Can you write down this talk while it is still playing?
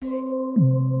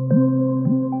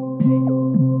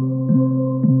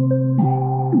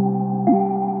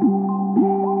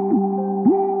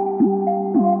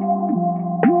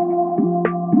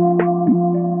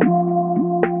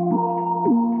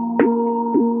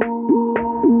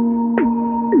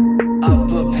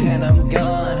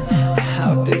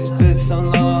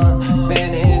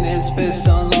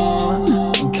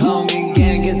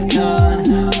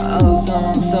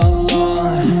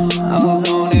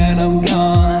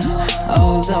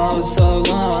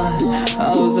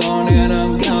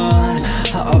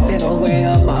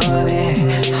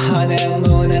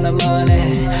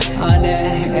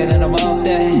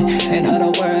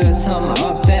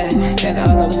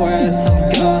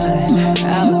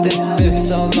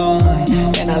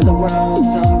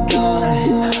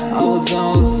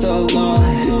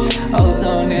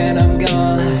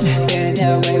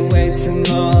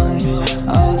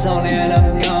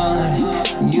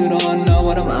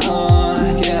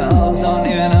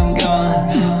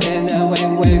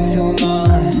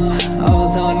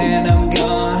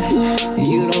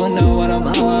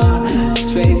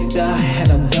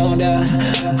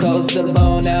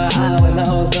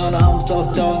so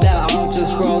stoned out, I'm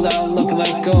just rolled out, looking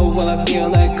like gold. Well, I feel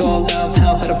like gold now,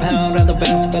 pound for the pound, I'm the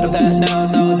best for the bet now.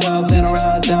 No doubt, been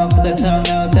around, down for the sound,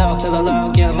 no doubt, feel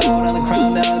loud, get loud on the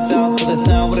crown now, down for the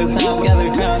sound, with the sound, gather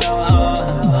the crown now.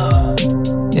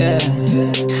 Yeah,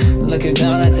 looking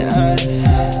down at the earth.